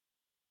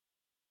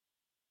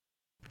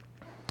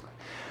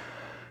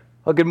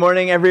Well, good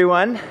morning,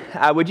 everyone.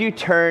 Would you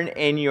turn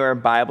in your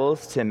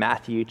Bibles to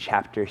Matthew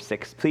chapter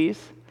 6, please?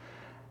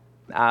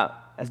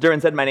 As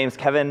Derwin said, my name is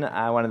Kevin,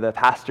 one of the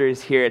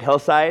pastors here at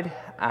Hillside.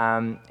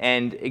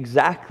 And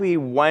exactly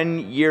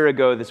 1 year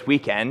ago this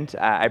weekend,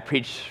 I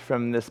preached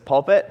from this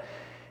pulpit,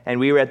 and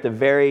we were at the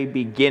very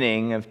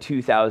beginning of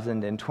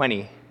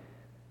 2020,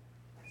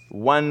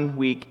 1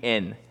 week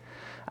in.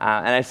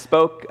 And I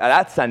spoke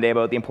that Sunday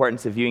about the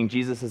importance of viewing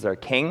Jesus as our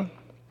King,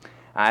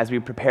 as we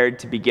prepared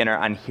to begin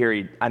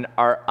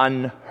our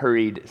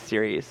unhurried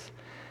series.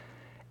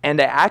 And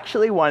I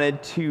actually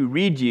wanted to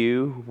read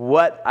you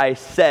what I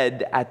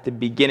said at the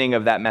beginning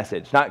of that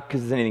message, not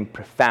because it's anything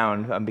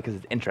profound, because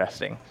it's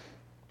interesting.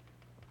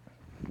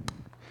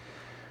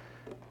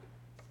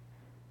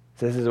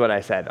 So this is what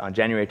I said on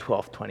January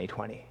 12th,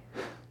 2020.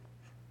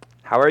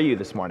 How are you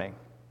this morning?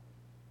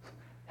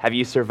 Have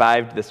you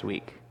survived this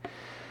week?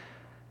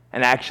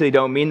 And I actually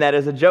don't mean that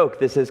as a joke.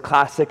 This is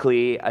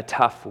classically a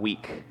tough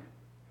week.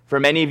 For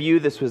many of you,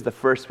 this was the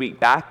first week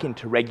back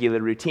into regular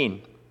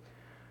routine.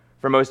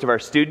 For most of our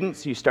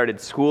students, you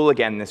started school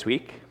again this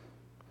week.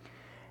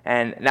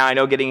 And now I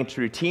know getting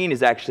into routine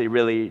is actually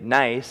really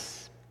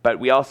nice, but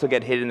we also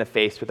get hit in the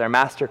face with our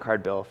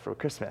MasterCard bill for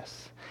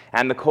Christmas.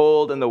 And the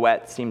cold and the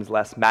wet seems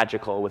less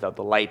magical without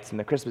the lights and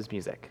the Christmas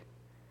music.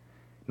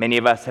 Many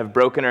of us have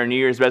broken our New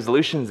Year's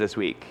resolutions this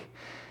week.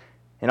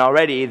 And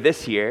already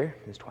this year,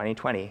 is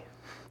 2020,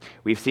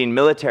 we've seen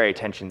military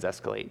tensions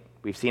escalate.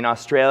 We've seen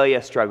Australia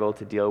struggle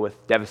to deal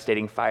with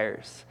devastating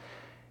fires.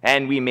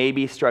 And we may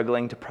be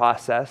struggling to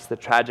process the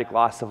tragic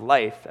loss of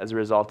life as a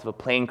result of a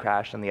plane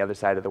crash on the other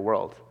side of the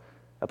world,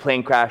 a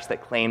plane crash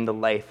that claimed the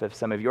life of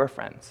some of your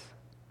friends.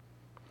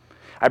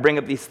 I bring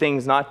up these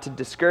things not to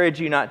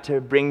discourage you, not to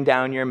bring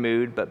down your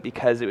mood, but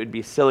because it would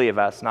be silly of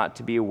us not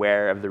to be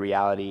aware of the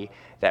reality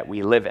that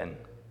we live in.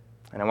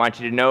 And I want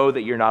you to know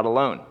that you're not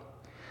alone.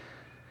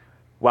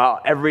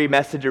 While every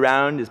message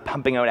around is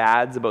pumping out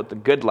ads about the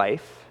good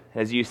life,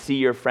 as you see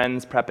your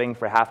friends prepping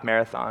for half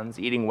marathons,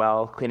 eating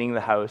well, cleaning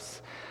the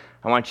house,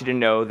 I want you to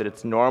know that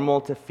it's normal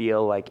to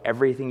feel like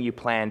everything you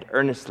planned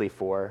earnestly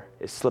for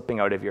is slipping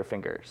out of your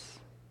fingers.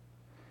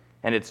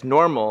 And it's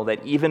normal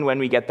that even when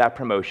we get that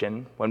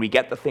promotion, when we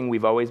get the thing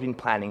we've always been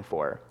planning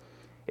for,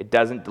 it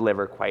doesn't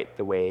deliver quite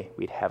the way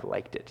we'd have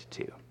liked it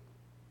to.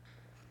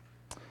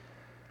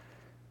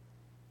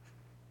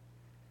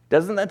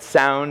 Doesn't that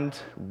sound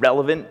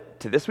relevant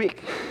to this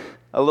week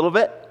a little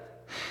bit?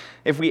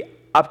 If we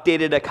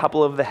updated a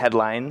couple of the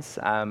headlines,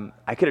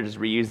 I could have just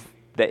reused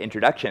the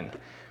introduction.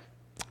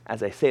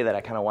 As I say that,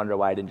 I kind of wonder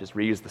why I didn't just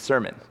reuse the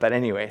sermon. But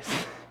anyways,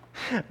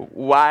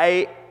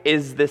 why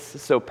is this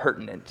so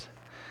pertinent?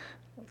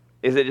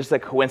 Is it just a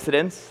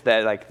coincidence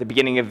that like the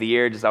beginning of the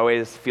year just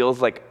always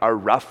feels like a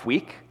rough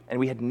week, and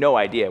we had no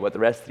idea what the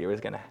rest of the year was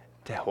going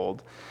to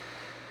hold?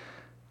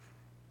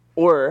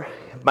 Or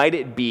might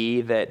it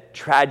be that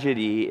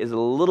tragedy is a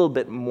little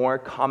bit more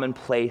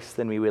commonplace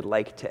than we would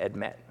like to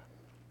admit?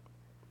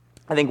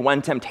 I think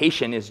one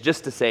temptation is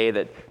just to say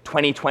that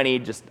 2020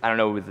 just, I don't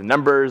know, with the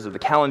numbers or the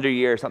calendar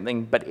year or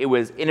something, but it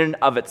was in and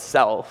of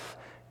itself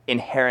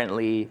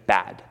inherently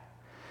bad.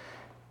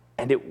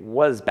 And it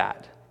was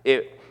bad.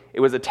 It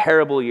was a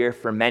terrible year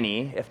for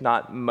many, if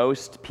not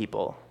most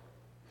people.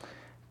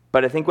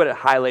 But I think what it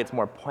highlights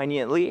more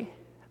poignantly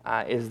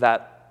is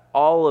that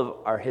all of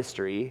our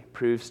history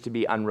proves to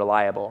be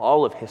unreliable.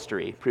 All of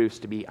history proves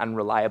to be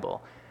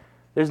unreliable.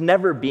 There's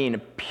never been a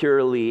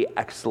purely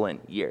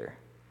excellent year.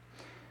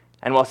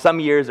 And while some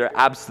years are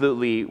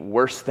absolutely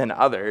worse than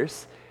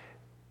others,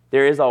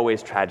 there is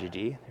always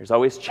tragedy, there's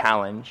always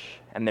challenge,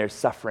 and there's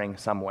suffering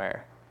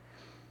somewhere.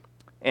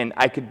 And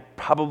I could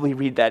probably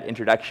read that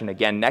introduction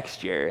again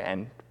next year,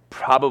 and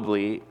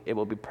probably it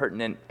will be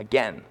pertinent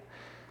again.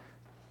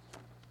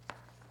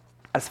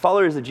 As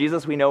followers of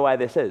Jesus, we know why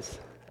this is.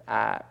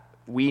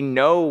 We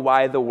know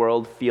why the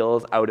world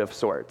feels out of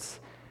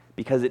sorts,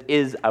 because it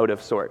is out of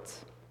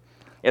sorts.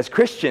 As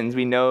Christians,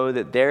 we know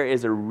that there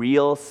is a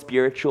real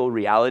spiritual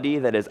reality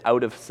that is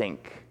out of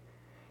sync.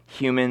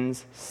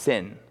 Humans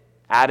sin.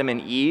 Adam and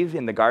Eve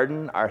in the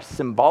garden are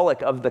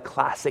symbolic of the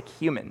classic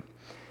human.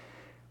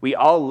 We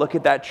all look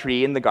at that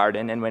tree in the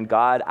garden, and when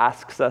God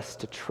asks us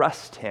to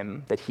trust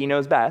him, that he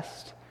knows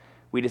best,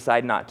 we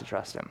decide not to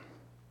trust him.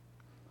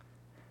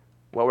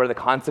 What were the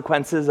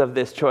consequences of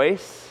this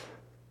choice?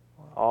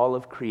 All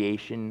of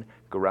creation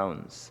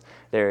groans.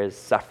 There is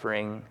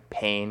suffering,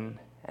 pain,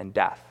 and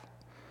death.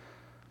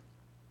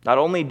 Not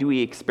only do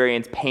we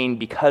experience pain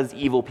because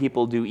evil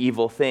people do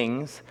evil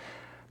things,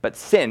 but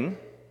sin,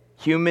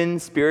 human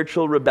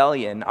spiritual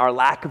rebellion, our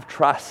lack of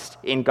trust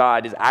in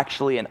God is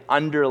actually an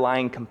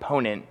underlying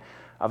component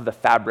of the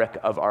fabric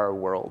of our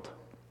world.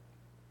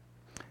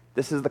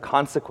 This is the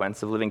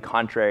consequence of living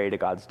contrary to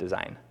God's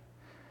design.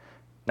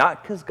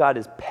 Not because God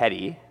is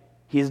petty.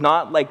 He's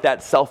not like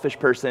that selfish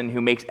person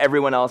who makes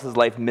everyone else's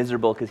life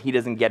miserable because he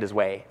doesn't get his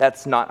way.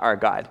 That's not our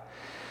God.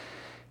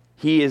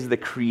 He is the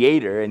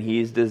creator, and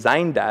he's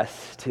designed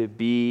us to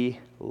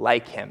be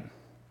like him.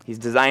 He's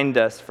designed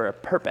us for a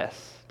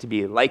purpose, to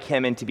be like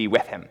him and to be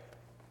with him.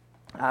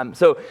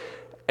 So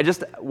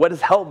what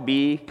has helped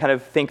me kind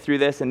of think through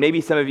this, and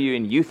maybe some of you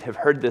in youth have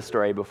heard this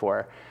story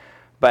before,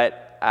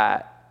 but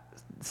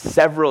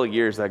several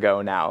years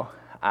ago now,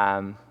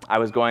 I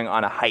was going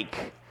on a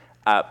hike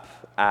up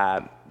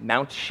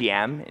Mount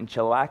Shiam in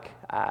Chilliwack.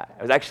 I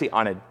was actually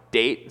on a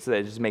date, so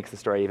that just makes the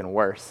story even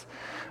worse.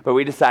 But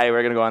we decided we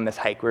were going to go on this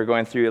hike. We were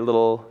going through a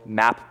little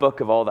map book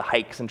of all the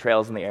hikes and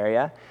trails in the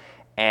area,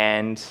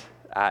 and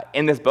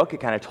in this book, it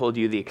kind of told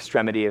you the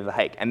extremity of the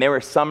hike. And there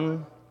were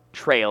some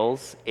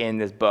trails in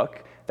this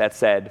book that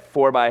said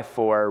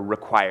 4x4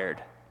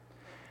 required.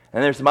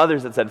 And there's some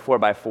others that said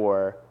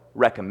 4x4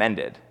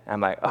 recommended. And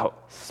I'm like, oh,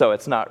 so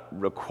it's not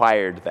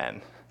required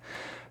then.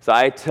 So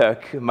I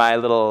took my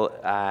little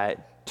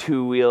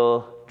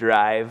two-wheel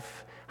drive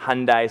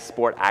Hyundai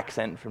Sport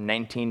Accent from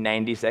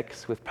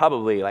 1996 with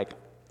probably like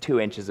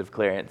 2 inches of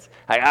clearance.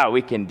 Like, oh,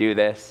 we can do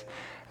this.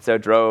 So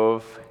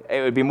drove.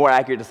 It would be more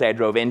accurate to say I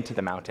drove into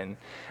the mountain.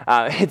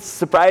 It's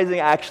surprising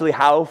actually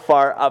how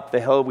far up the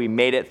hill we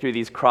made it through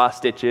these cross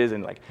ditches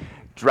and like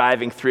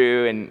driving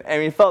through, and I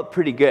mean, it felt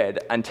pretty good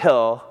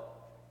until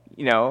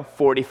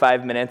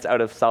 45 minutes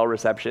out of cell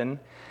reception,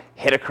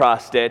 hit a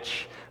cross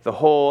ditch, the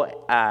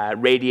whole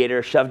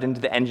radiator shoved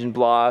into the engine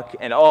block,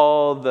 and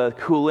all the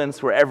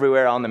coolants were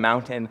everywhere on the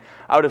mountain,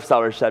 out of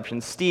cell reception,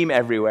 steam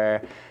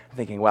everywhere. I'm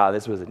thinking, wow,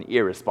 this was an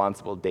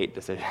irresponsible date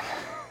decision.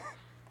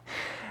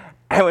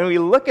 And when we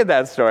look at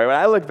that story, when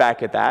I look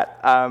back at that,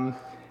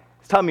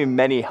 it's taught me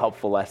many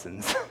helpful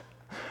lessons.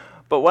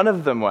 But one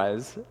of them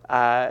was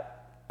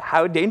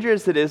how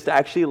dangerous it is to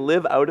actually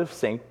live out of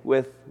sync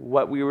with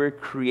what we were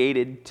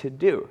created to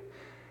do.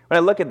 When I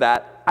look at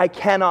that, I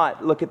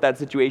cannot look at that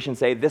situation and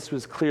say, this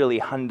was clearly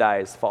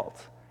Hyundai's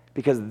fault,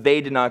 because they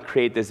did not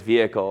create this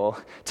vehicle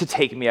to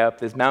take me up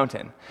this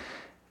mountain.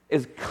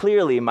 It's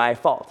clearly my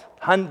fault.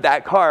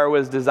 That car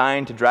was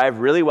designed to drive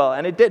really well,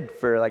 and it did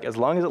for like as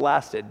long as it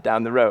lasted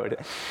down the road.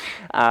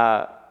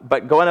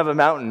 But going up a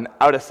mountain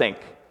out of sync,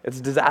 it's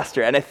a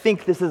disaster. And I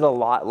think this is a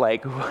lot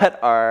like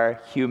what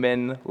our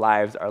human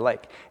lives are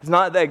like. It's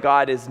not that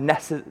God is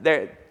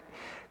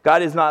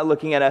God is not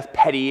looking at us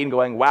petty and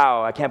going,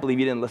 wow, I can't believe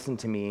you didn't listen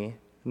to me.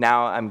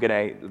 Now I'm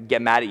going to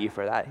get mad at you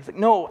for that. He's like,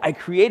 no, I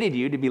created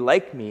you to be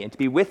like me and to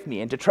be with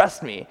me and to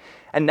trust me.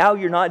 And now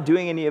you're not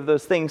doing any of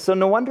those things, so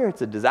no wonder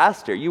it's a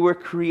disaster. You were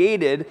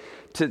created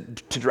to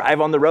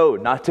drive on the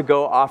road, not to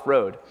go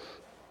off-road.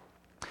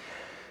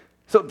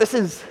 So this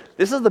is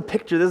the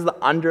picture, this is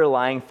the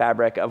underlying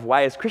fabric of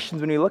why as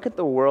Christians, when we look at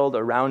the world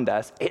around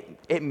us,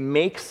 it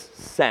makes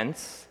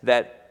sense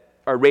that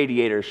our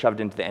radiator is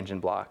shoved into the engine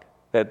block,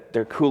 that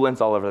there are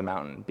coolants all over the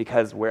mountain,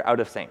 because we're out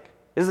of sync.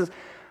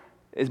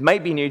 It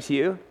might be new to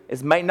you,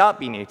 it might not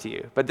be new to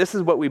you, but this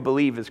is what we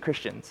believe as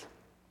Christians.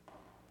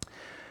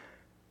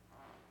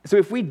 So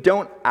if we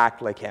don't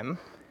act like him,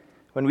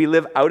 when we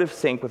live out of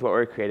sync with what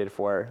we're created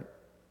for,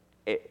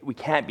 we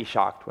can't be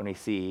shocked when we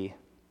see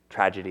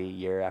tragedy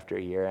year after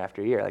year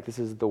after year. Like, this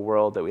is the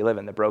world that we live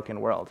in, the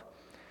broken world.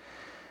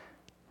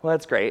 Well,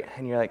 that's great.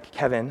 And you're like,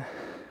 Kevin,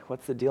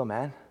 what's the deal,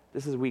 man?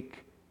 This is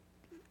week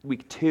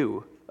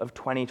 2 of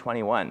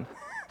 2021.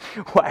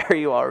 Why are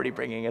you already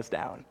bringing us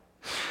down?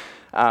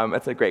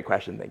 That's a great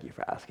question. Thank you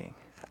for asking.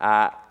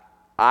 I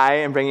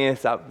am bringing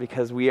this up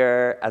because we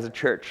are, as a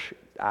church,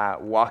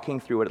 walking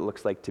through what it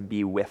looks like to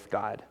be with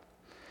God,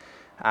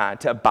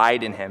 to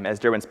abide in him, as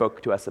Derwin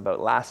spoke to us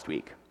about last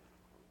week.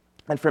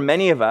 And for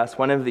many of us,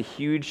 one of the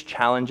huge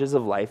challenges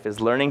of life is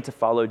learning to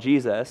follow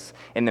Jesus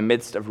in the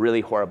midst of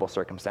really horrible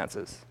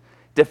circumstances,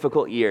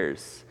 difficult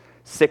years,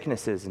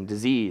 sicknesses and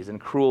disease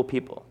and cruel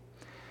people.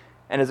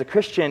 And as a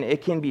Christian,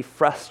 it can be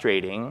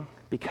frustrating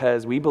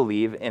because we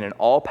believe in an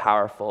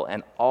all-powerful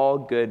and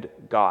all-good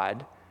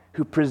God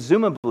who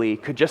presumably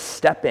could just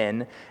step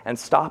in and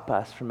stop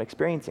us from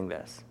experiencing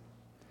this.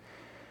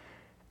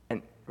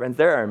 And friends,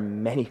 there are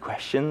many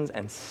questions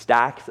and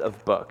stacks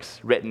of books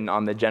written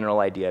on the general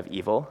idea of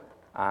evil.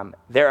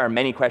 There are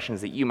many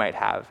questions that you might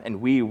have,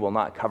 and we will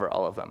not cover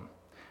all of them,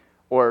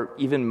 or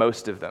even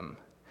most of them.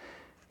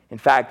 In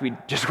fact, we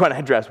just want to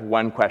address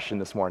one question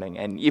this morning,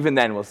 and even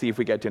then we'll see if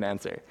we get to an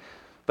answer.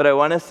 But I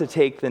want us to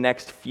take the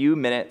next few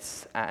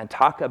minutes and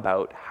talk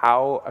about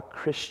how a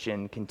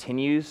Christian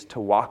continues to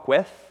walk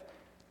with,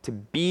 to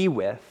be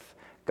with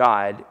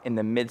God in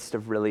the midst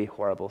of really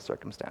horrible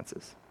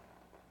circumstances.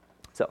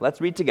 So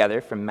let's read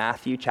together from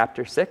Matthew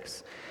chapter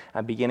 6,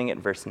 beginning at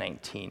verse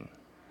 19.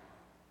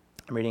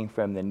 I'm reading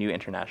from the New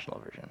International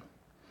Version.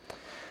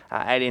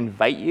 I'd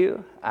invite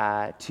you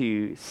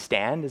to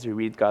stand as we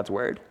read God's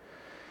word.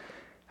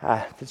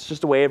 It's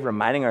just a way of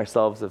reminding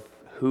ourselves of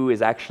who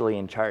is actually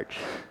in charge.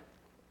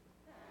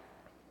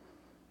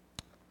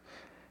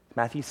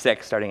 Matthew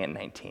 6, starting at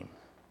 19.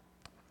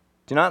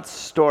 Do not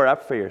store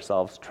up for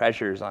yourselves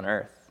treasures on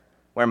earth,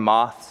 where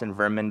moths and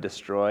vermin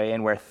destroy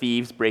and where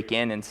thieves break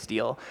in and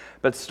steal,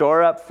 but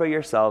store up for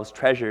yourselves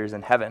treasures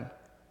in heaven,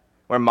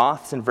 where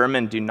moths and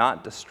vermin do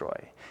not destroy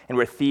and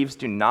where thieves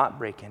do not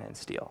break in and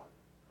steal.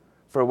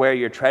 For where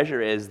your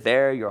treasure is,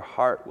 there your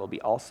heart will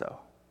be also.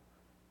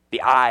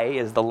 The eye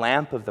is the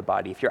lamp of the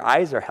body. If your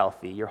eyes are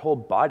healthy, your whole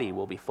body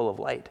will be full of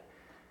light.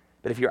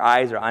 But if your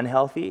eyes are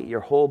unhealthy,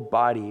 your whole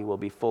body will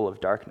be full of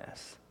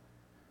darkness.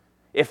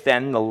 If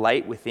then the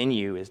light within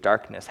you is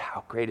darkness,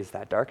 how great is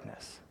that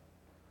darkness?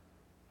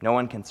 No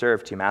one can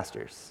serve two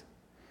masters.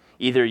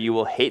 Either you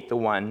will hate the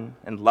one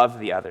and love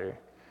the other,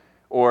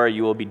 or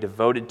you will be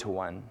devoted to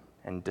one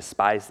and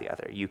despise the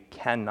other. You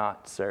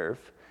cannot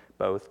serve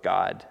both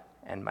God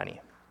and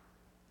money.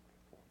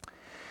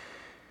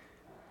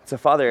 So,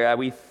 Father,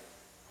 we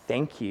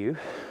thank you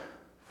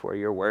for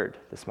your word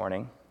this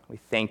morning. We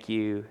thank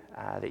you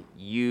that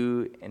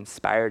you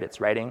inspired its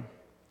writing,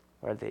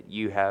 or that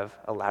you have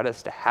allowed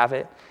us to have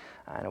it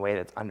in a way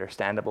that's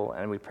understandable.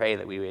 And we pray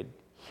that we would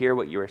hear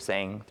what you are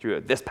saying through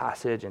this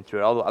passage and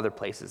through all the other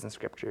places in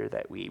Scripture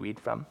that we read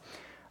from.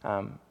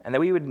 And that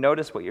we would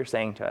notice what you're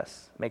saying to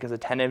us. Make us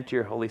attentive to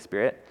your Holy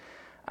Spirit.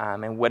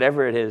 And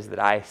whatever it is that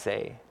I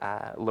say,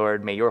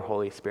 Lord, may your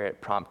Holy Spirit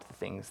prompt the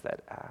things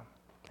that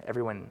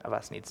every one of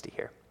us needs to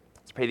hear.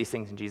 Let's pray these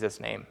things in Jesus'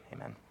 name.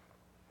 Amen.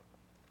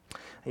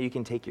 You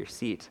can take your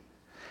seat.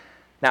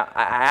 Now,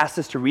 I asked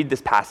us to read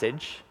this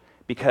passage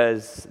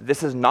because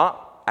this is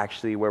not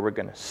actually where we're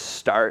going to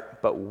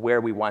start, but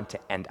where we want to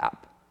end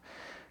up.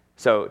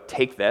 So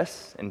take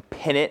this and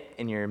pin it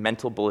in your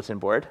mental bulletin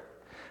board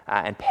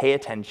and pay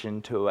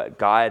attention to what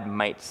God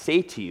might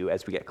say to you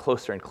as we get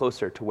closer and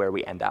closer to where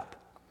we end up.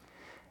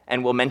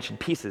 And we'll mention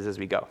pieces as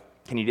we go.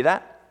 Can you do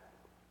that?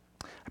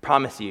 I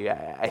promise you,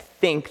 I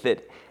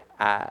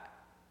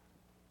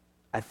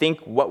think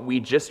what we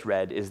just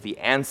read is the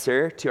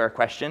answer to our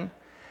question,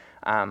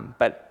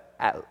 but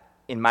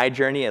in my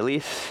journey at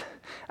least,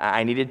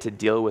 I needed to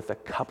deal with a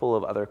couple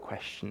of other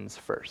questions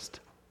first.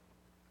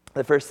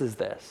 The first is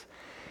this: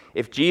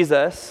 if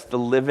Jesus, the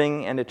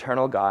living and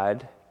eternal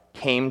God,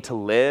 came to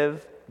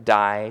live,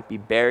 die, be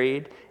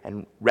buried,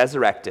 and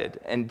resurrected,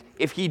 and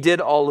if he did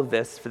all of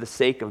this for the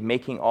sake of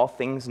making all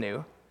things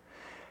new,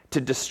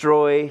 to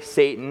destroy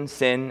Satan,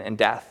 sin, and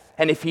death,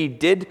 and if he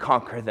did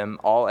conquer them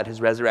all at his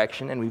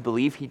resurrection, and we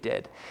believe he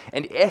did,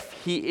 and if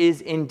he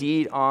is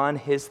indeed on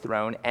his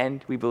throne,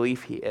 and we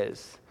believe he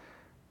is,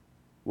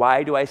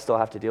 why do I still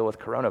have to deal with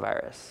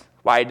coronavirus?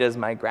 Why does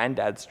my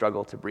granddad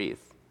struggle to breathe?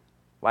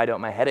 Why don't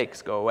my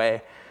headaches go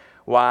away?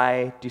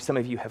 Why do some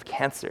of you have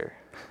cancer?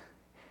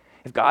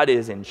 If God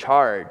is in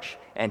charge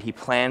and he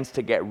plans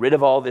to get rid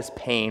of all this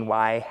pain,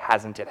 why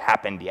hasn't it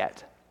happened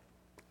yet?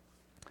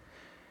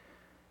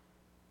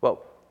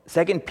 Well,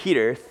 2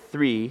 Peter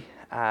 3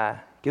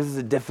 gives us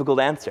a difficult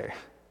answer.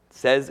 It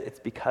says it's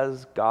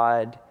because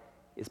God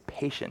is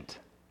patient.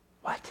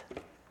 What?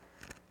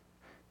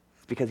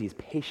 It's because he's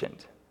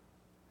patient.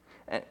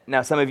 And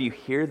now, some of you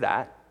hear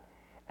that,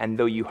 and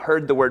though you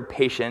heard the word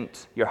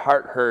patient, your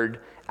heart heard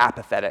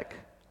apathetic,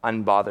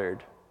 unbothered,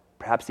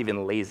 perhaps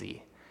even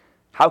lazy.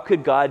 How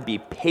could God be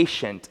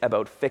patient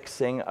about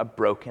fixing a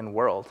broken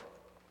world?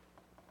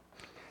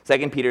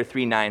 2 Peter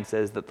 3:9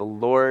 says that the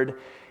Lord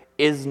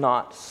is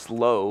not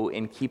slow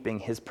in keeping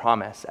his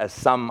promise, as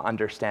some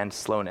understand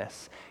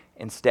slowness.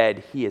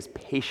 Instead, he is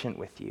patient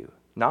with you,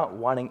 not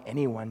wanting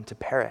anyone to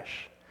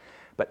perish,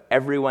 but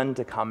everyone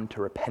to come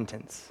to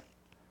repentance.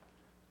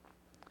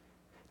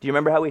 Do you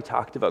remember how we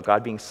talked about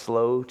God being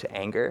slow to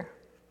anger?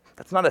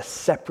 That's not a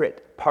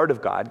separate part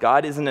of God.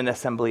 God isn't an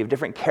assembly of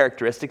different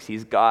characteristics.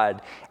 He's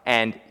God,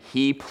 and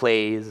he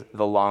plays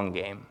the long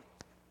game.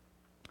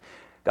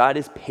 God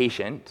is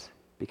patient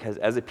because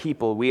as a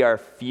people, we are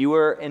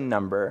fewer in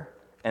number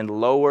and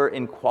lower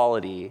in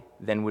quality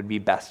than would be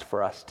best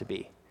for us to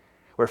be.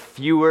 We're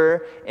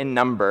fewer in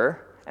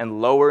number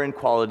and lower in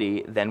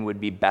quality than would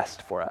be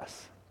best for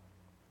us.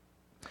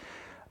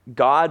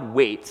 God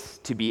waits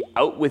to be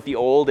out with the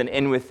old and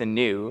in with the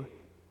new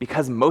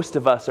because most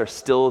of us are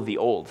still the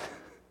old.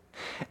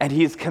 And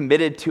he's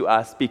committed to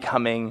us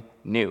becoming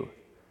new.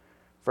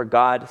 For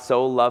God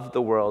so loved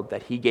the world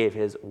that he gave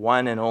his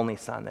one and only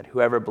Son, that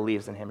whoever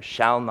believes in him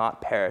shall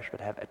not perish but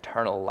have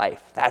eternal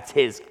life. That's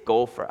his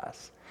goal for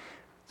us.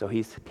 So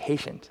he's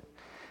patient.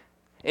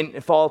 In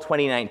fall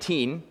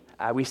 2019,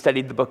 we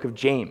studied the book of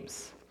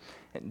James.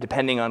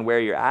 Depending on where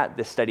you're at,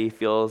 this study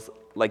feels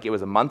like it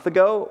was a month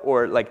ago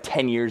or like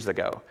 10 years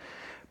ago.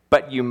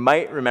 But you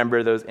might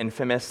remember those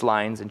infamous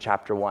lines in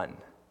chapter 1.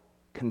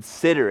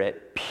 Consider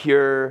it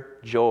pure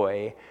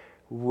joy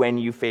when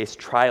you face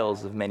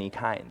trials of many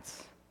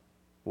kinds.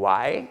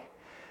 Why?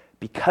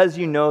 Because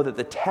you know that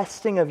the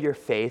testing of your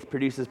faith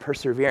produces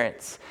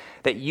perseverance,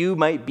 that you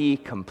might be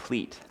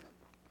complete.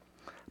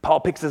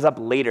 Paul picks this up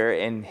later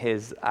in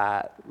his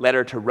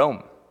letter to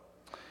Rome.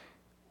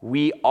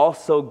 We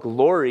also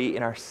glory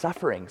in our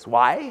sufferings.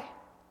 Why?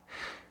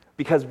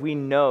 Because we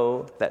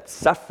know that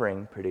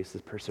suffering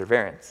produces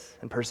perseverance,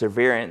 and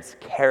perseverance,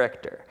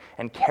 character,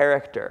 and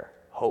character,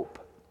 hope.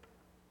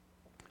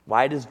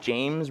 Why does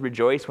James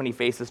rejoice when he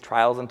faces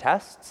trials and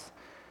tests?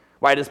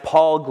 Why does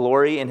Paul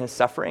glory in his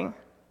suffering?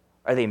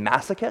 Are they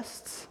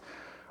masochists?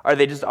 Are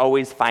they just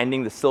always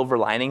finding the silver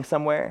lining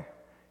somewhere?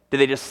 Do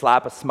they just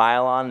slap a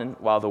smile on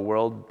while the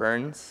world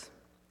burns?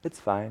 It's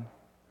fine.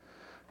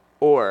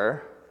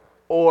 Or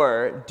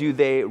do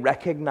they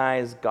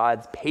recognize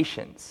God's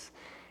patience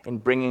in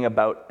bringing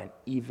about an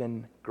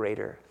even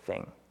greater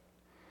thing?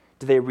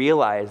 Do they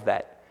realize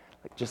that,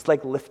 just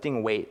like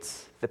lifting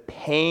weights, the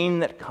pain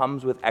that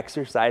comes with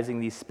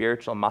exercising these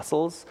spiritual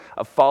muscles,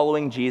 of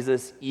following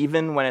Jesus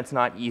even when it's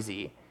not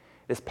easy,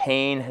 this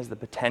pain has the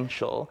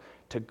potential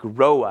to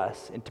grow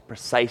us into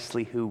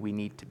precisely who we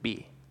need to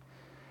be,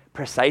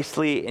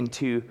 precisely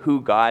into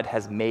who God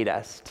has made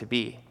us to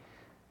be.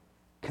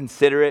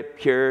 Consider it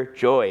pure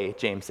joy,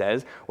 James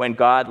says, when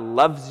God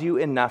loves you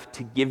enough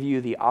to give you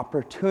the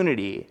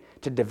opportunity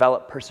to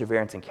develop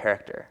perseverance and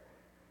character,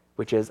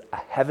 which is a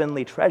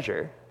heavenly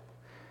treasure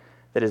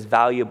that is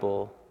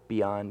valuable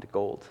beyond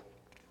gold.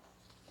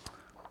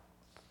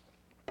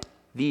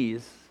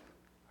 These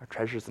are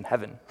treasures in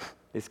heaven,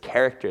 this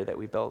character that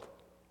we build.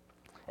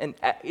 And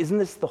isn't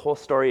this the whole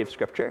story of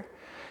Scripture?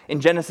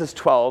 In Genesis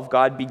 12,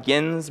 God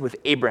begins with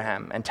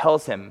Abraham and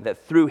tells him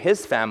that through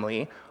his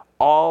family,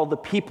 all the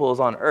peoples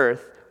on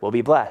earth will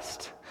be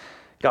blessed.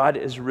 God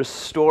is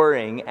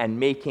restoring and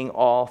making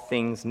all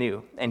things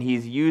new, and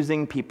he's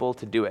using people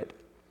to do it.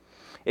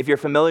 If you're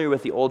familiar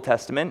with the Old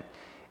Testament,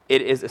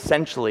 it is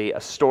essentially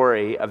a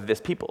story of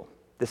this people,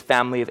 this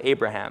family of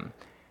Abraham,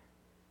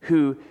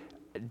 who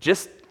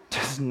just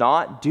does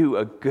not do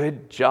a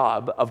good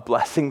job of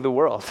blessing the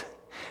world.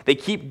 They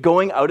keep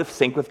going out of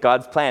sync with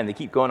God's plan. They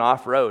keep going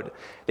off-road.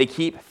 They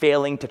keep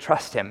failing to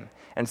trust him.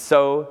 And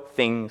so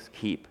things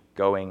keep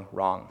going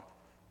wrong.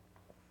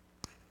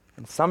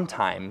 And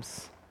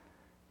sometimes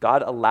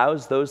God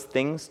allows those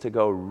things to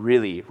go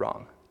really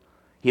wrong.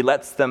 He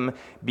lets them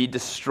be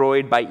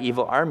destroyed by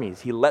evil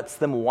armies. He lets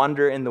them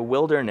wander in the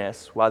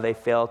wilderness while they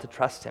fail to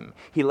trust him.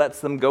 He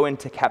lets them go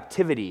into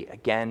captivity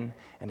again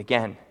and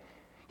again.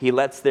 He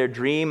lets their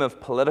dream of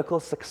political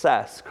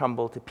success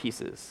crumble to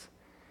pieces.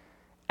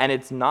 And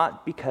it's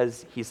not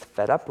because he's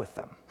fed up with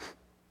them.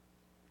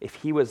 If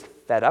he was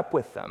fed up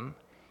with them,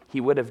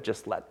 he would have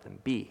just let them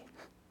be.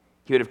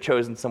 He would have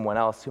chosen someone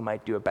else who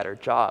might do a better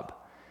job.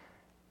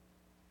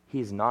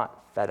 He's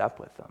not fed up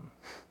with them.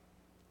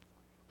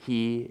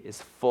 He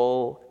is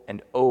full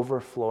and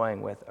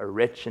overflowing with a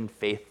rich and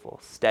faithful,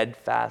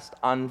 steadfast,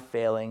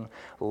 unfailing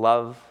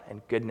love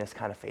and goodness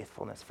kind of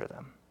faithfulness for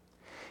them.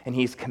 And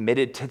he's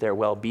committed to their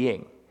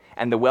well-being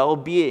and the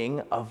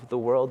well-being of the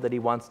world that he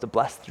wants to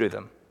bless through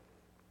them.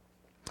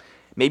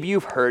 Maybe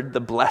you've heard the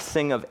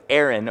blessing of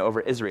Aaron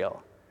over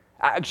Israel.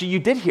 Actually, you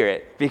did hear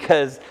it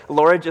because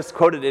Laura just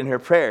quoted in her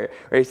prayer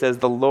where he says,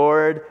 "The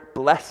Lord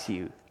bless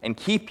you and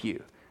keep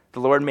you.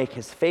 The Lord make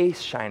his face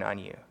shine on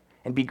you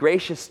and be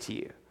gracious to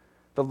you.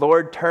 The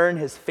Lord turn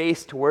his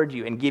face toward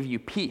you and give you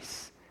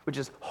peace," which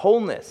is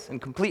wholeness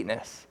and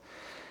completeness.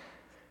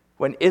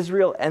 When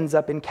Israel ends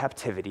up in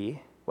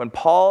captivity, when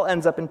Paul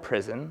ends up in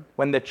prison,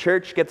 when the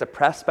church gets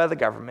oppressed by the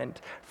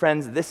government,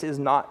 friends, this is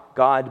not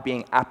God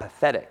being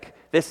apathetic.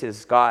 This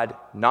is God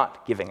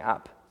not giving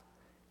up.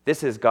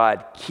 This is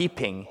God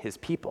keeping his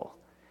people.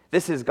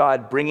 This is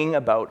God bringing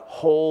about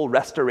whole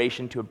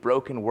restoration to a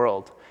broken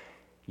world.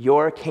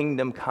 Your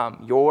kingdom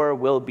come, your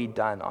will be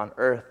done on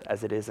earth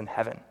as it is in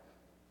heaven,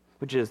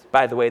 which is,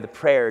 by the way, the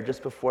prayer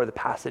just before the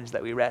passage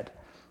that we read.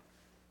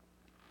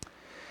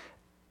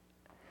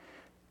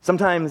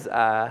 Sometimes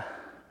I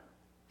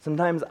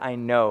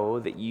know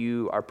that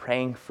you are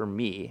praying for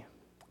me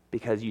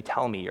because you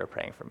tell me you're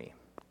praying for me.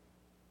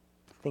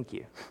 Thank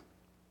you.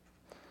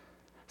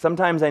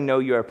 Sometimes I know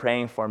you are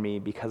praying for me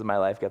because my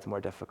life gets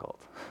more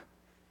difficult.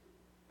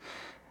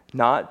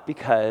 Not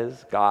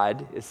because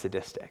God is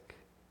sadistic,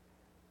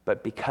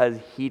 but because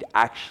he'd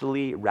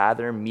actually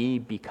rather me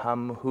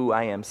become who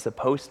I am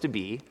supposed to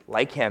be,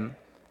 like him,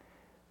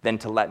 than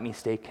to let me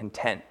stay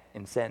content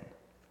in sin.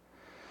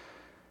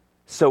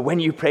 So when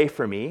you pray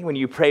for me, when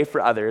you pray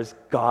for others,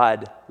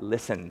 God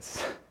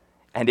listens.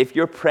 And if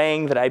you're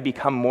praying that I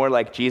become more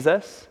like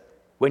Jesus,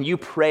 when you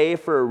pray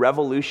for a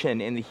revolution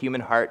in the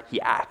human heart,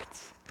 he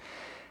acts.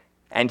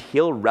 And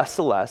he'll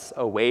wrestle us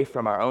away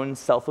from our own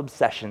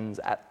self-obsessions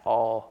at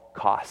all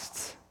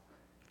costs.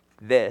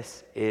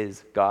 This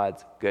is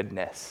God's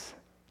goodness.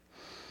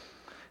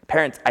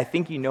 Parents, I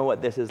think you know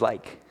what this is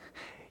like.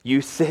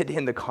 You sit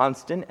in the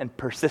constant and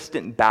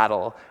persistent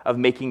battle of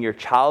making your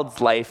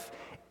child's life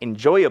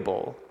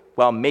enjoyable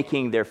while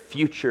making their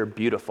future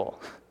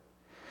beautiful.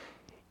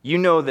 You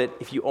know that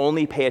if you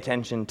only pay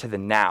attention to the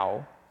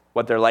now,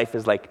 what their life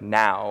is like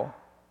now,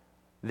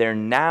 their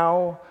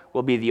now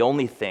will be the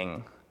only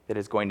thing that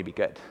is going to be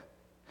good.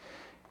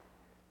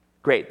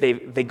 Great,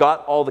 they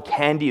got all the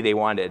candy they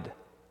wanted,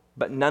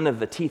 but none of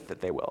the teeth that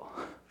they will.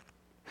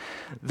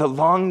 The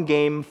long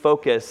game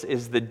focus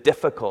is the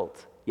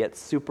difficult yet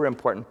super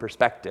important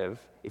perspective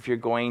if you're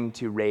going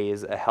to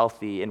raise a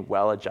healthy and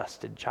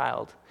well-adjusted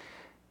child.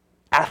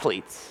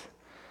 Athletes,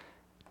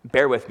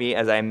 bear with me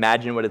as I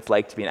imagine what it's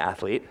like to be an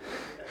athlete.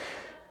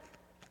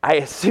 I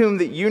assume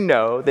that you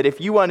know that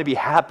if you want to be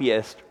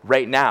happiest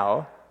right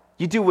now,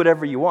 you do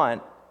whatever you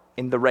want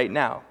in the right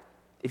now.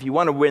 If you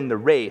want to win the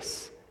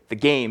race, the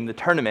game, the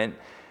tournament,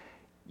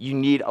 you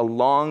need a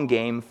long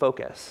game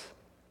focus.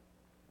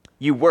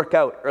 You work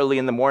out early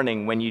in the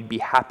morning when you'd be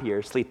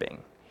happier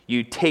sleeping.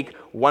 You take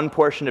one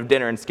portion of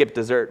dinner and skip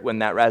dessert when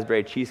that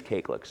raspberry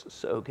cheesecake looks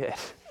so good.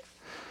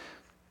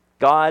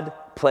 God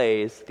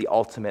plays the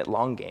ultimate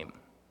long game.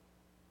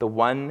 The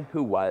one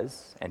who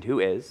was and who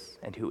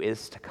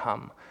is to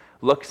come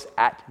looks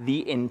at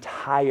the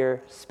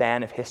entire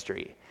span of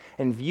history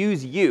and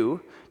views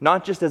you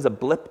not just as a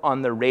blip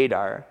on the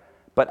radar,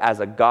 but as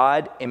a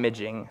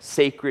God-imaging,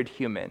 sacred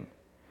human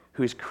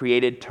who's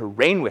created to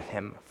reign with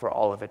him for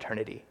all of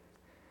eternity.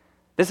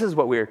 This is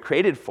what we were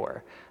created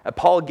for.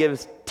 Paul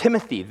gives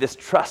Timothy this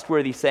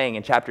trustworthy saying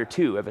in chapter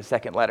 2 of his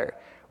second letter,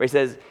 where he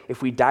says,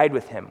 if we died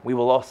with him, we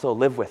will also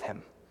live with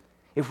him.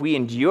 If we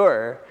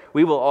endure,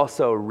 we will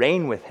also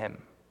reign with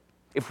him.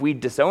 If we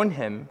disown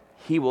him,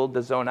 he will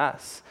disown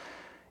us.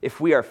 If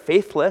we are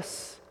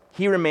faithless,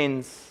 he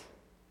remains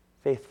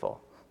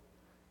faithful,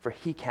 for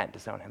he can't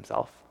disown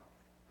himself.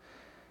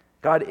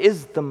 God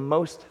is the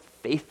most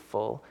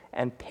faithful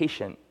and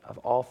patient of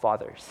all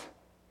fathers.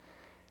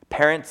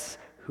 Parents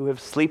who have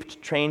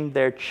sleep-trained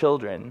their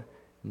children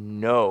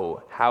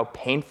know how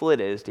painful it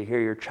is to hear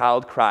your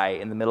child cry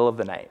in the middle of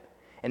the night,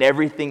 and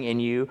everything in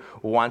you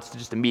wants to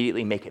just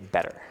immediately make it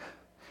better.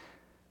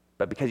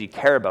 But because you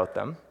care about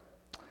them,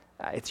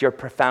 it's your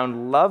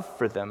profound love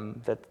for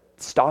them that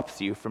stops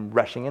you from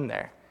rushing in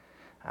there.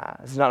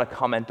 This is not a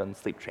comment on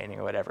sleep training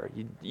or whatever.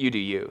 You do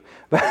you.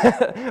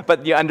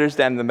 But you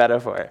understand the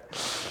metaphor.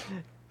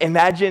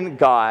 Imagine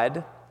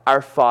God,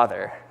 our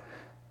Father,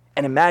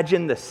 and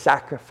imagine the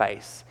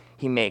sacrifice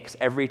he makes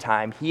every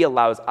time he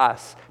allows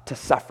us to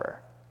suffer.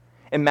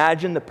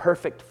 Imagine the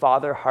perfect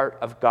father heart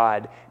of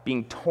God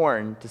being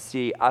torn to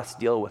see us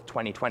deal with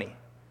 2020.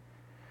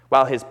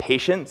 While his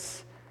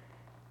patience,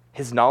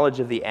 his knowledge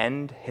of the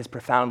end, his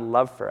profound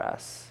love for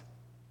us,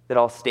 that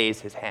all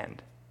stays his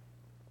hand.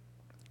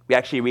 We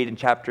actually read in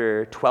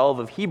chapter 12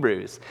 of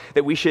Hebrews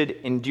that we should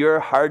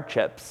endure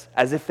hardships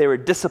as if they were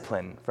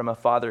discipline from a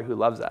father who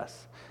loves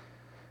us.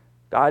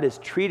 God is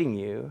treating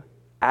you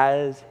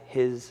as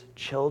his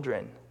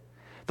children.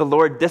 The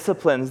Lord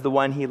disciplines the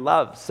one he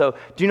loves, so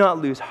do not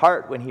lose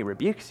heart when he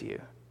rebukes you,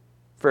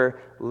 for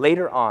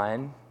later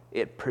on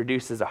it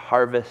produces a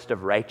harvest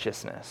of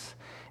righteousness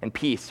and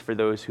peace for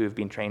those who have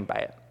been trained by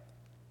it,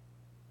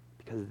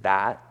 because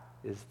that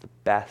is the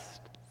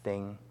best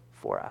thing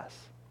for us.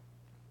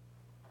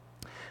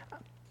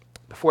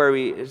 Before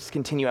we just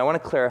continue, I want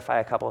to clarify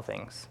a couple of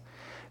things.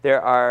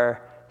 There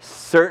are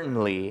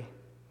certainly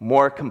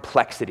more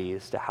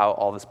complexities to how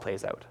all this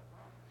plays out.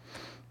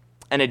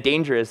 And a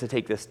danger is to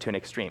take this to an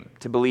extreme,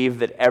 to believe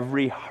that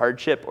every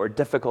hardship or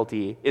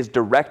difficulty is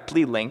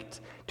directly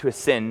linked to a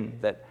sin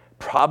that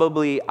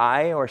probably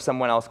I or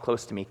someone else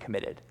close to me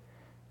committed.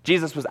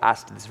 Jesus was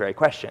asked this very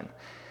question.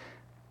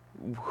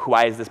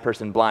 Why is this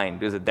person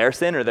blind? Is it their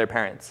sin or their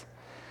parents'?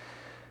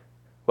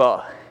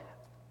 Well,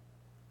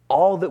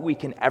 all that we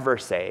can ever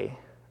say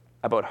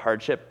about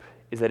hardship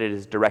is that it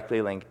is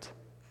directly linked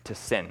to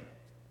sin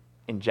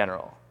in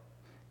general.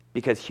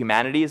 Because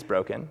humanity is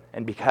broken,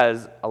 and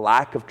because a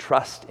lack of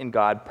trust in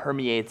God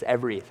permeates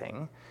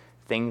everything,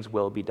 things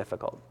will be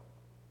difficult.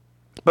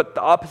 But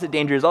the opposite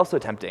danger is also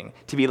tempting,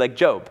 to be like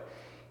Job.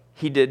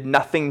 He did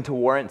nothing to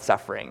warrant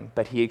suffering,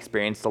 but he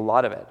experienced a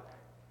lot of it.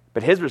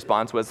 But his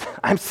response was,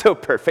 I'm so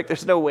perfect,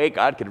 there's no way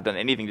God could have done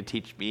anything to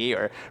teach me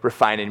or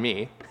refine in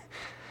me.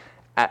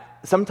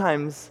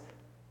 Sometimes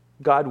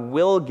God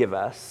will give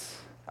us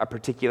a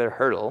particular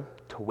hurdle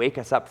to wake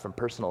us up from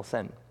personal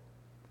sin.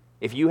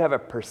 If you have a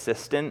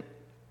persistent,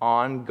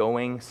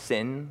 ongoing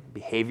sin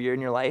behavior in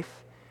your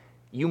life,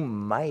 you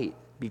might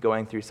be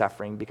going through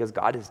suffering because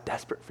God is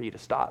desperate for you to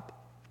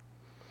stop.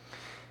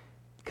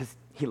 Because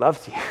he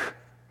loves you.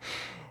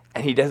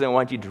 And he doesn't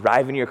want you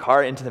driving your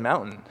car into the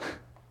mountain.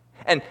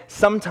 And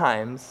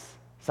sometimes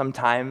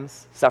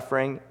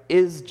suffering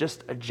is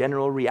just a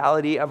general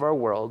reality of our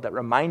world that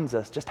reminds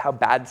us just how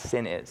bad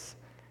sin is.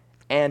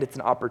 And it's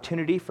an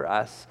opportunity for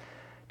us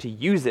to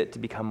use it to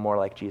become more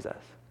like Jesus.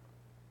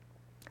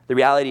 The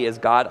reality is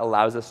God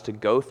allows us to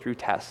go through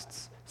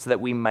tests so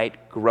that we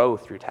might grow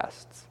through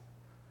tests.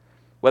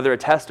 Whether a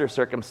test or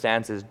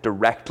circumstance is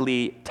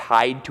directly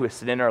tied to a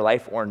sin in our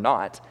life or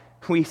not,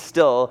 we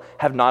still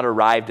have not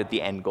arrived at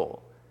the end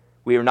goal.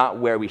 We are not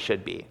where we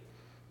should be.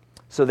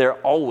 So there's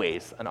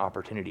always an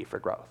opportunity for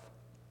growth.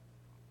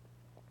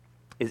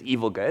 Is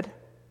evil good?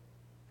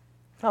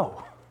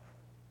 No.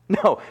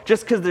 No,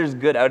 just because there's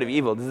good out of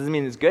evil, does this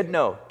mean it's good?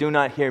 No, do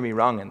not hear me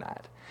wrong in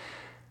that.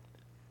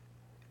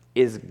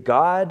 Is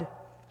God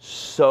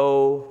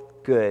so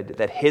good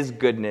that his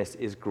goodness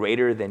is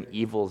greater than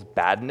evil's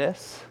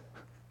badness?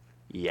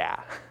 Yeah.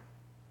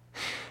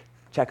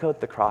 Check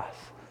out the cross.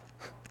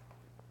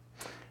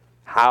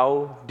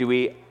 How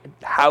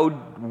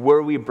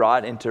were we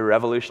brought into a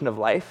revolution of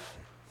life?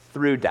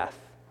 Through death,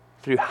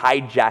 through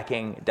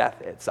hijacking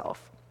death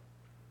itself.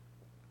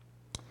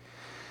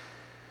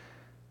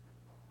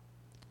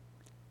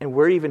 And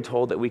we're even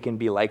told that we can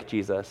be like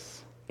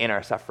Jesus in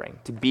our suffering,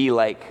 to be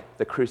like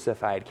the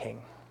crucified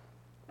king.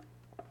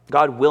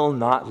 God will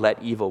not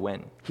let evil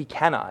win. He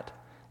cannot.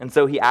 And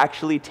so he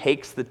actually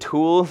takes the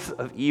tools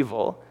of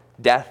evil,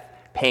 death,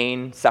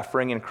 pain,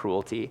 suffering, and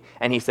cruelty,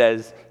 and he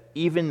says,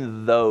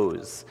 even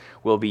those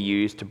will be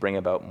used to bring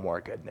about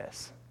more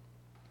goodness.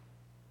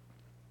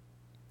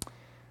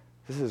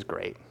 this is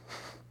great.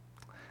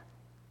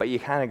 But you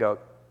kind of go,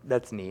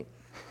 that's neat.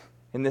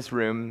 In this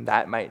room,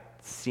 that might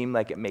seem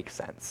like it makes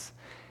sense.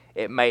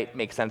 It might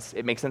make sense.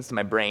 It makes sense to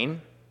my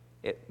brain.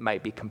 It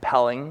might be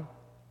compelling.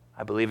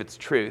 I believe it's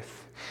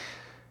truth.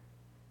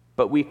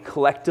 But we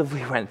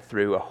collectively went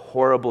through a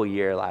horrible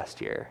year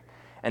last year,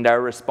 and our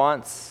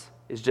response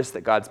is just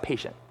that God's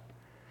patient.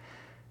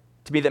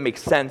 To me, that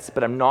makes sense,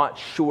 but I'm not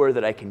sure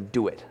that I can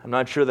do it. I'm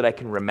not sure that I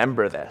can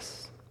remember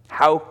this.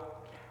 How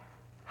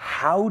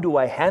do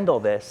I handle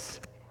this?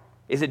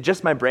 Is it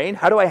just my brain?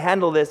 How do I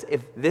handle this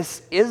if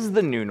this is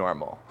the new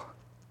normal?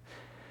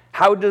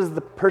 How does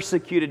the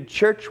persecuted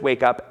church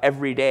wake up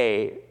every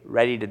day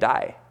ready to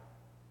die?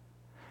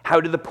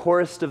 How do the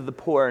poorest of the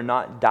poor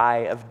not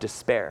die of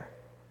despair?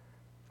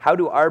 How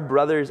do our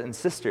brothers and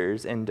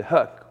sisters in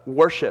Dahuk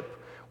worship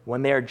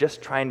when they are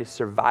just trying to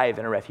survive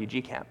in a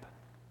refugee camp?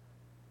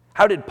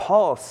 How did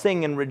Paul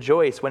sing and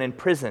rejoice when in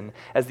prison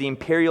as the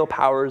imperial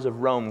powers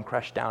of Rome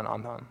crushed down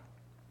on them?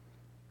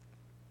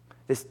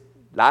 This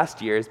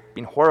last year has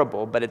been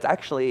horrible, but it's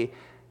actually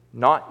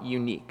not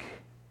unique.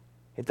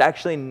 It's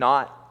actually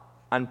not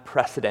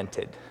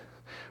unprecedented.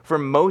 For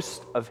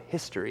most of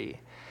history,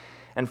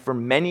 and for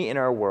many in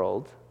our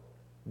world,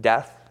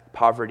 death,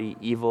 poverty,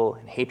 evil,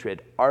 and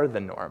hatred are the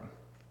norm.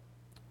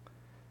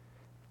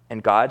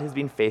 And God has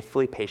been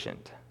faithfully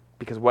patient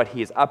because what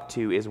he is up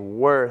to is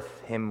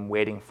worth him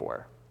waiting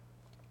for.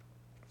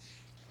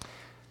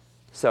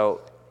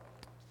 So,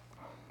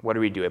 what do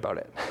we do about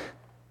it?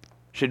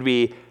 Should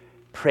we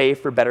pray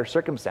for better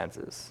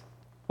circumstances?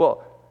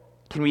 Well,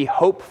 can we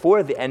hope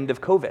for the end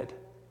of COVID?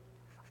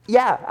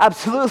 Yeah,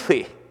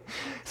 absolutely.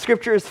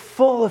 Scripture is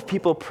full of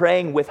people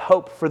praying with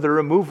hope for the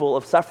removal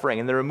of suffering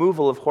and the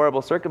removal of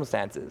horrible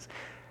circumstances.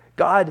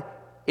 God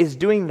is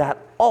doing that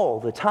all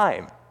the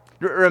time.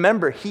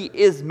 Remember, he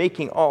is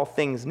making all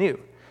things new.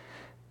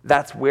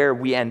 That's where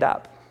we end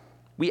up.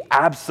 We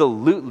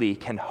absolutely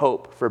can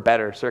hope for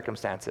better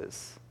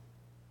circumstances,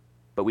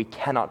 but we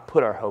cannot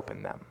put our hope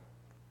in them,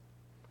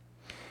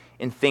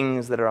 in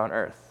things that are on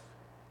earth.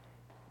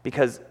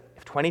 Because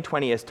if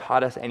 2020 has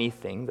taught us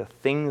anything, the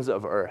things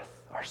of earth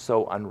are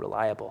so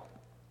unreliable.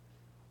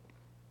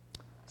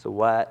 So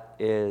what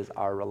is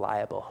our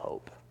reliable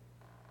hope?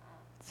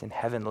 It's in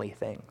heavenly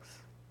things.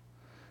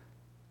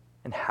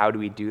 And how do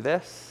we do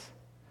this?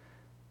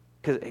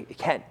 Because it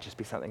can't just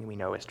be something we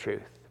know is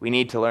truth. We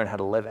need to learn how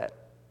to live it.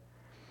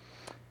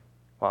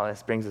 Well,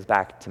 this brings us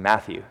back to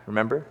Matthew.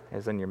 Remember?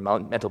 It's on your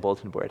mental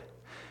bulletin board.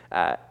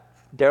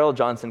 Darrell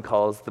Johnson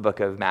calls the book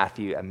of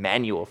Matthew a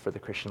manual for the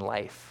Christian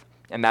life.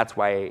 And that's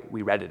why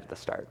we read it at the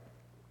start.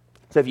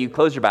 So if you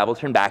close your Bible,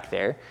 turn back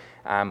there.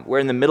 We're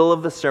in the middle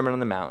of the Sermon on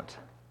the Mount.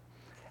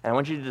 And I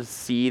want you to just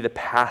see the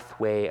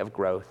pathway of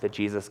growth that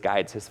Jesus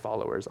guides his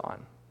followers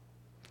on.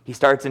 He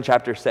starts in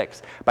chapter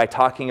 6 by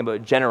talking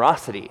about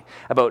generosity,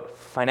 about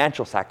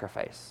financial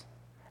sacrifice,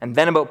 and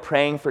then about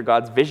praying for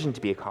God's vision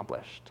to be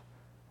accomplished,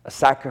 a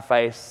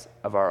sacrifice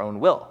of our own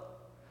will,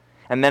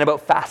 and then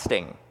about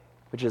fasting,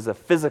 which is a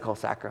physical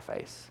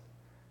sacrifice.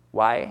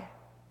 Why?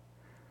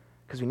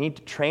 Because we need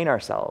to train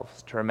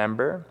ourselves to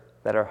remember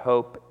that our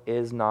hope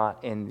is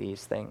not in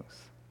these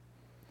things.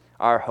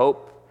 Our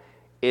hope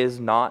is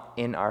not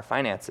in our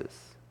finances,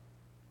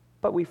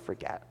 but we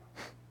forget.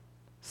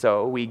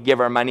 So we give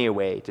our money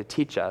away to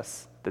teach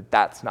us that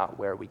that's not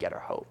where we get our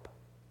hope.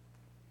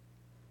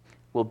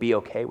 We'll be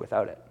okay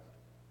without it.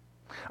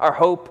 Our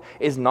hope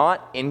is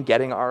not in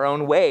getting our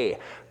own way,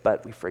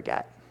 but we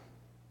forget.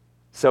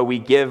 So we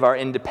give our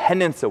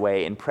independence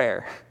away in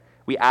prayer.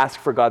 We ask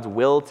for God's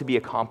will to be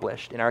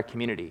accomplished in our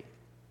community.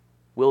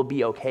 We'll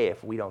be okay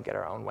if we don't get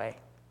our own way.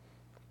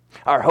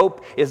 Our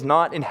hope is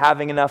not in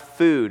having enough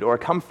food or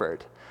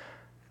comfort,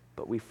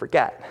 but we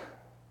forget.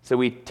 So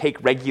we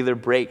take regular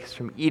breaks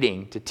from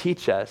eating to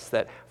teach us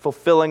that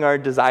fulfilling our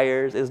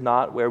desires is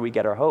not where we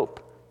get our hope.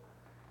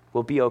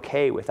 We'll be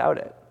okay without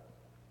it.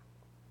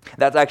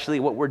 That's actually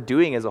what we're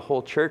doing as a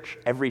whole church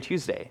every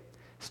Tuesday,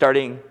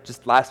 starting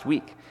just last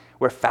week.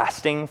 We're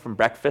fasting from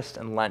breakfast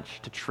and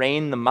lunch to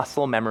train the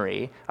muscle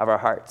memory of our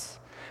hearts,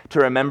 to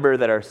remember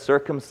that our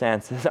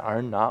circumstances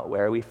are not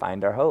where we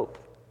find our hope.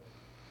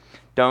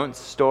 Don't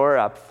store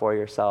up for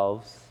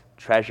yourselves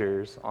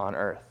treasures on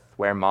earth,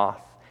 where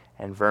moth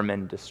and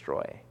vermin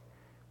destroy,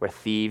 where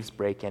thieves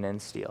break in and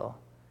steal.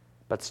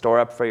 But store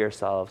up for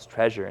yourselves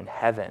treasure in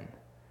heaven.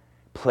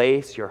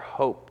 Place your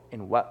hope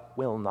in what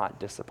will not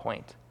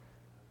disappoint.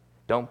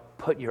 Don't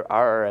put your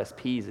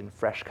RRSPs in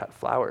fresh-cut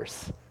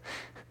flowers.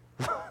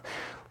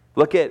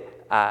 Look at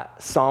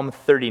Psalm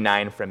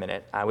 39 for a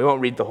minute. We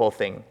won't read the whole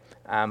thing.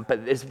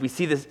 But we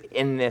see this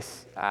in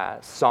this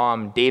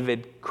psalm,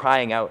 David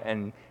crying out,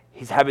 and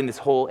he's having this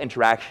whole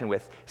interaction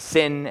with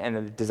sin and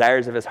the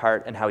desires of his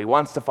heart and how he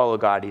wants to follow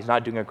God. He's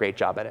not doing a great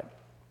job at it.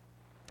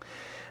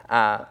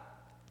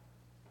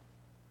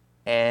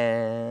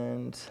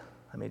 And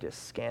let me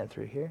just scan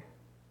through here.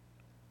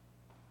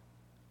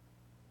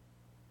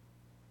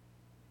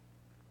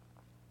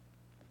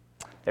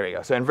 There we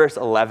go. So in verse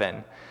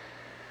 11,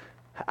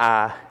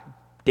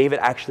 David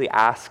actually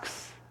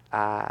asks,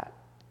 God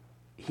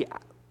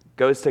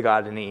goes to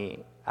God and he,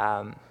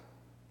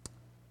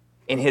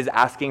 in his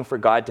asking for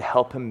God to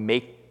help him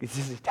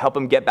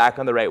get back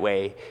on the right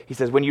way, he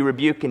says, when you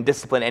rebuke and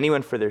discipline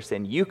anyone for their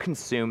sin, you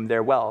consume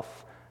their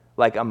wealth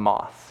like a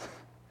moth.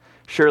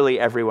 Surely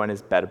everyone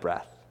is bed of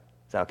breath.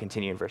 So I'll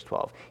continue in verse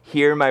 12.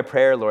 Hear my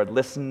prayer, Lord.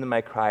 Listen to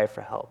my cry for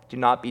help. Do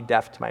not be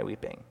deaf to my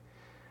weeping.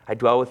 I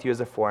dwell with you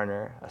as a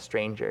foreigner, a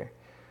stranger,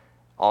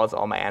 as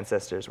all my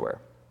ancestors were.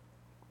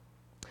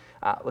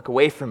 Look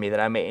away from me that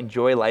I may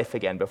enjoy life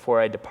again before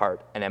I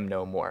depart and am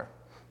no more.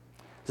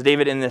 So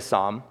David in this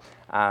psalm,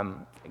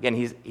 again,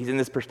 he's in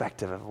this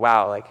perspective of,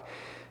 wow, like,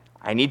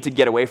 I need to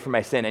get away from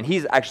my sin. And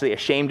he's actually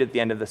ashamed at the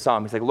end of the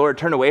psalm. He's like, Lord,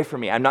 turn away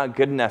from me. I'm not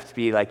good enough to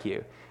be like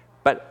you.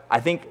 But I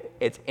think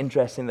it's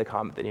interesting the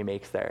comment that he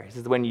makes there. He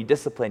says, when you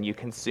discipline, you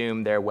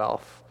consume their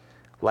wealth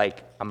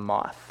like a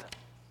moth.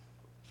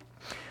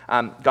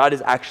 God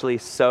is actually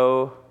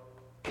so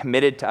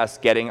committed to us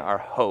getting our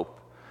hope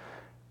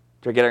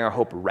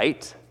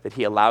right, that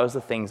he allows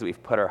the things that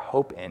we've put our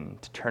hope in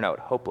to turn out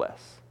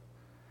hopeless.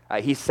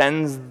 He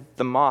sends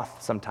the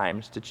moth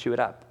sometimes to chew it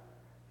up,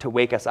 to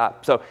wake us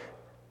up. So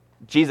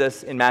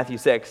Jesus in Matthew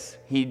 6,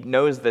 he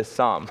knows this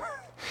psalm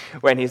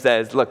when he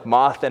says, look,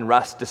 moth and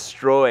rust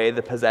destroy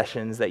the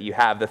possessions that you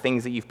have, the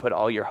things that you've put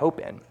all your hope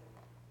in.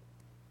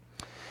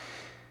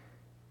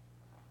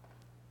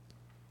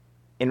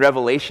 In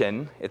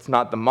Revelation, it's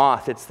not the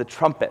moth, it's the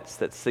trumpets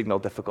that signal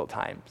difficult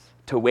times,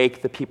 to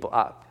wake the people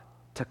up,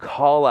 to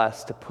call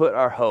us to put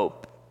our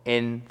hope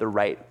in the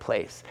right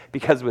place.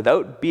 Because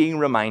without being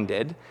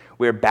reminded,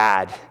 we're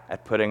bad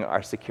at putting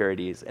our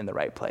securities in the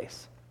right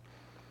place.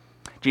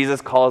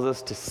 Jesus calls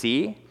us to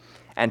see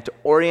and to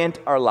orient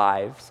our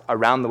lives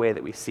around the way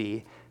that we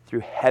see through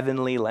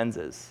heavenly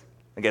lenses.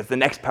 I guess the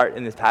next part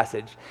in this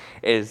passage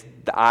is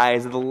the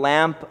eyes are the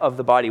lamp of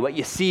the body. What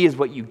you see is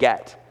what you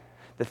get.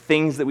 The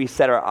things that we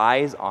set our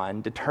eyes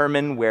on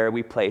determine where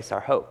we place our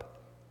hope.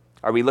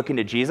 Are we looking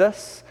to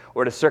Jesus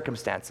or to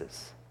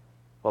circumstances?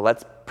 Well,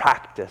 let's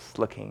practice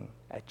looking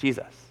at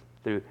Jesus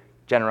through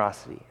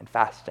generosity and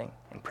fasting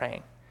and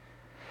praying.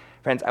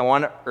 Friends, I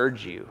want to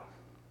urge you.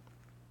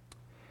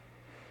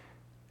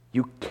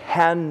 You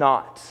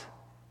cannot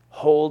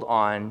hold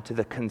on to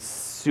the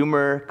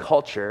consumer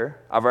culture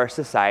of our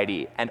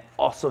society and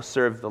also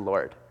serve the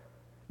Lord.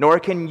 Nor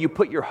can you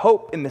put your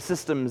hope in the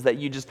systems that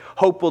you just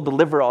hope will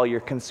deliver all your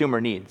consumer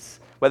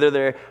needs. Whether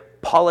they're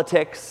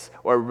politics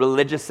or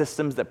religious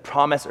systems that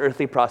promise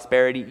earthly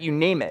prosperity, you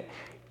name it.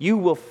 You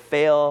will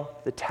fail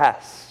the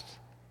test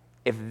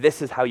if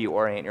this is how you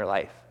orient your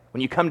life.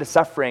 When you come to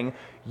suffering,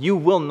 you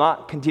will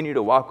not continue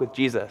to walk with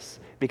Jesus,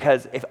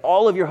 because if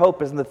all of your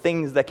hope is in the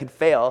things that can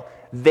fail,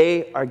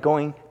 they are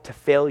going to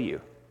fail you.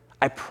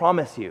 I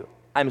promise you.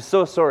 I'm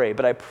so sorry,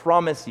 but I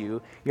promise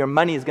you, your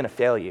money is going to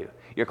fail you.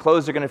 Your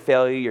clothes are going to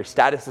fail you. Your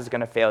status is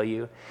going to fail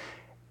you.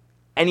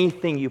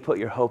 Anything you put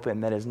your hope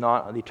in that is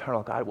not on the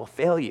eternal God will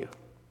fail you.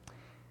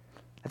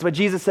 That's why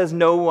Jesus says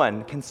no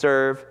one can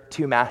serve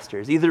two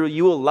masters. Either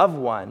you will love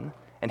one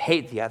and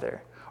hate the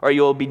other, or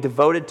you will be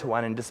devoted to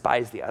one and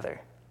despise the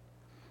other.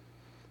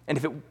 And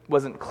if it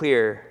wasn't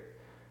clear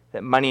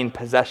that money and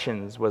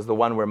possessions was the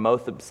one we're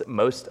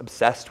most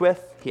obsessed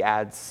with, he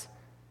adds,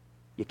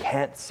 you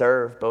can't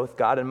serve both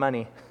God and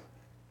money.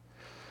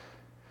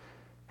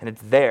 And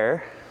it's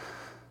there,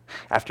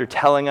 after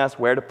telling us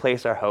where to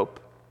place our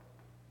hope,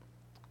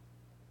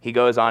 he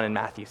goes on in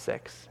Matthew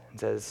 6 and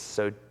says,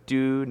 so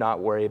do not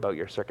worry about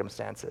your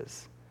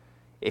circumstances.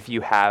 If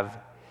you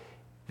have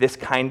this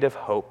kind of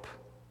hope,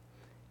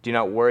 do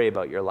not worry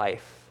about your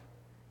life,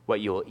 what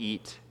you will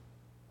eat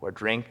or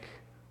drink,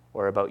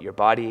 or about your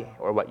body,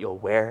 or what you'll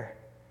wear.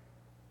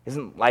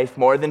 Isn't life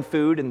more than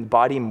food and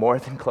body more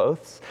than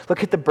clothes?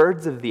 Look at the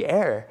birds of the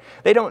air.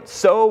 They don't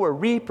sow or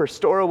reap or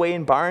store away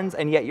in barns,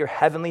 and yet your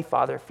heavenly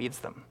Father feeds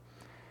them.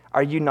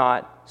 Are you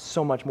not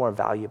so much more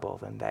valuable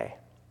than they?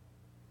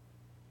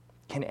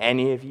 Can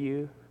any of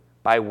you,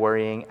 by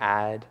worrying,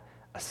 add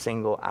a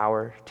single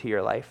hour to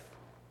your life?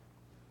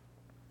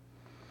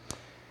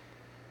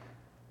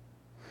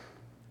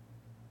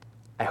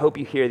 I hope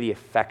you hear the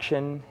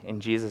affection in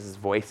Jesus'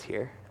 voice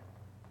here.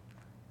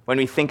 When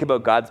we think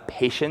about God's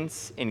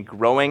patience in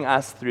growing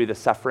us through the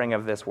suffering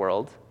of this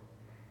world,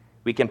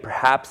 we can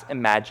perhaps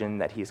imagine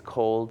that he's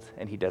cold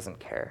and he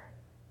doesn't care.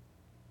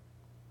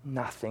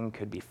 Nothing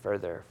could be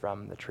further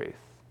from the truth.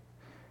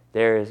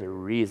 There is a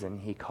reason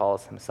he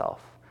calls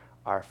himself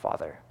our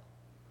Father.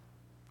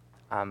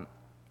 When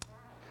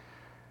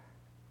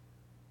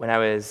I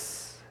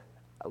was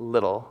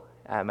little,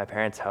 at my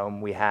parents' home,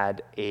 we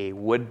had a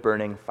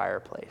wood-burning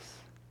fireplace,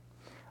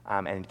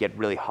 and it'd get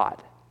really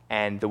hot.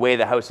 And the way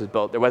the house was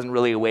built, there wasn't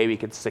really a way we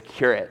could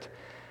secure it.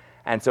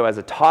 And so as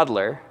a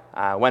toddler,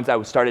 once I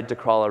started to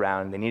crawl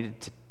around, they needed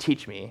to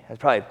teach me. I was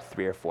probably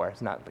 3 or 4.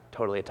 It's not like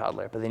totally a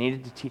toddler, but they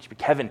needed to teach me,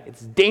 Kevin,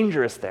 it's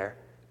dangerous there.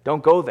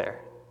 Don't go there.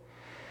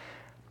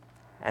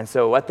 And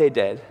so what they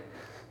did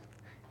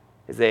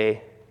is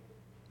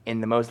in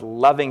the most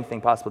loving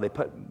thing possible, they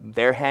put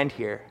their hand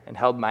here and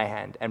held my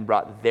hand and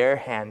brought their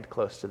hand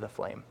close to the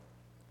flame.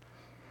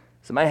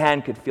 So my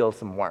hand could feel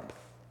some warmth.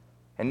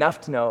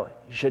 enough to know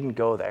you shouldn't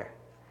go there.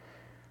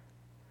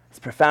 As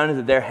profound as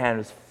that their hand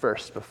was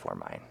first before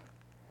mine.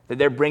 That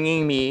they're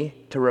bringing me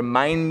to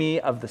remind me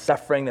of the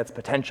suffering that's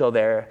potential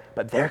there,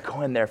 but they're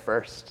going there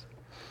first.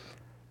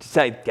 To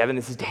say, Gavin,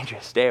 this is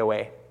dangerous, stay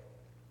away.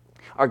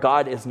 Our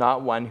God is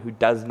not one who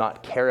does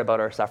not care about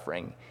our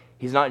suffering.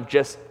 He's not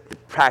just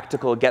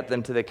practical, get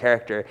them to the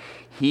character.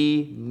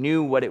 He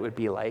knew what it would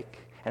be like,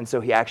 and so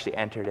he actually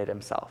entered it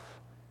himself.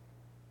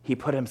 He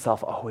put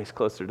himself always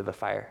closer to the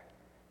fire.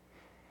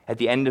 At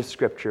the end of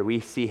Scripture, we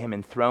see him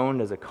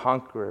enthroned as a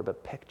conqueror,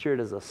 but pictured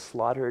as a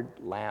slaughtered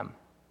lamb.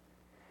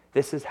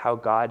 This is how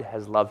God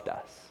has loved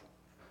us.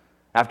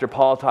 After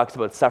Paul talks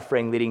about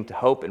suffering leading to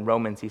hope in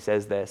Romans, he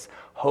says this: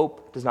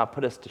 hope does not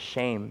put us to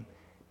shame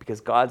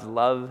because God's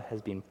love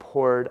has been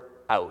poured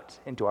out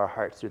into our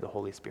hearts through the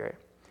Holy Spirit,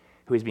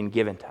 who has been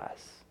given to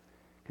us.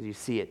 Because you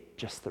see it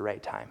just the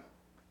right time.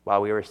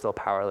 While we were still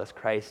powerless,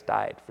 Christ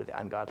died for the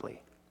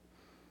ungodly.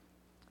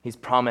 He's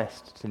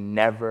promised to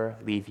never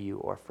leave you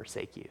or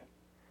forsake you.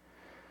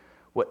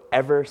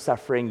 Whatever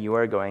suffering you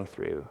are going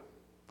through,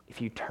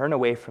 if you turn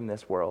away from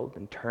this world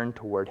and turn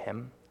toward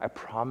him, I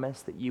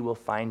promise that you will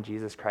find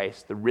Jesus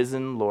Christ, the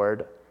risen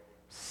Lord,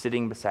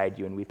 sitting beside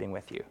you and weeping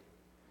with you.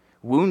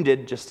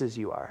 Wounded just as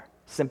you are,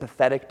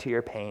 sympathetic to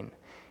your pain,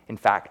 in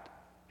fact,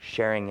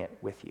 sharing it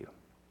with you.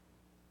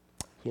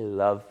 He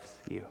loves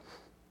you.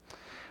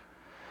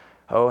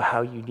 Oh,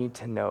 how you need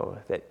to know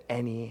that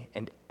any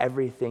and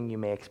everything you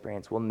may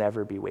experience will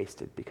never be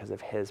wasted because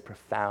of his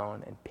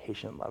profound and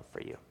patient love for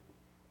you.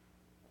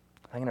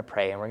 I'm going to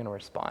pray and we're going to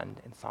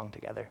respond in song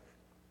together.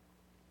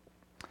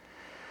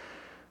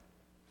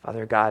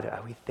 Father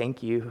God, we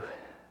thank you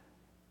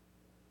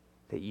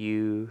that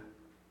you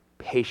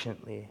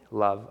patiently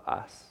love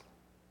us.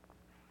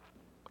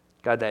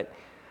 God, that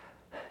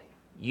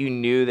you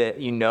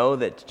know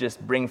that to just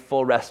bring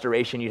full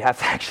restoration, you'd have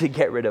to actually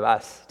get rid of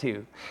us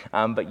too.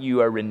 But you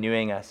are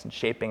renewing us and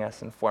shaping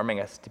us and forming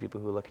us to people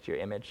who look at your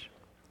image.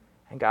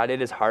 And God,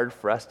 it is hard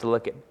for us to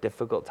look at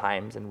difficult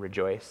times and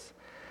rejoice.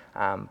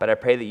 But I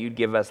pray that you'd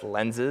give us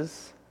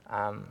lenses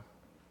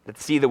that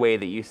see the way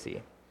that you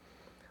see.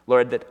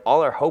 Lord, that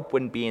all our hope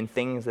wouldn't be in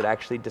things that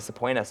actually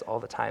disappoint us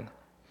all the time,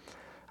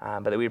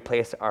 but that we would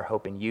place our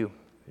hope in you,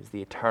 who's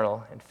the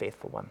eternal and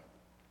faithful one.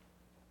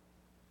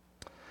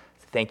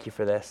 So thank you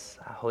for this.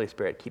 Holy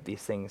Spirit, keep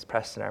these things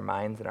pressed in our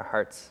minds and our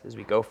hearts as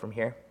we go from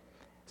here,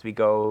 as we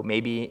go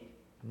maybe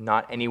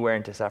not anywhere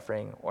into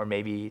suffering, or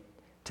maybe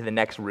to the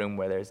next room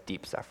where there's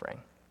deep suffering.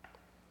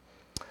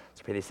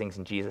 So pray these things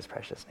in Jesus'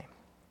 precious name.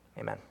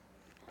 Amen.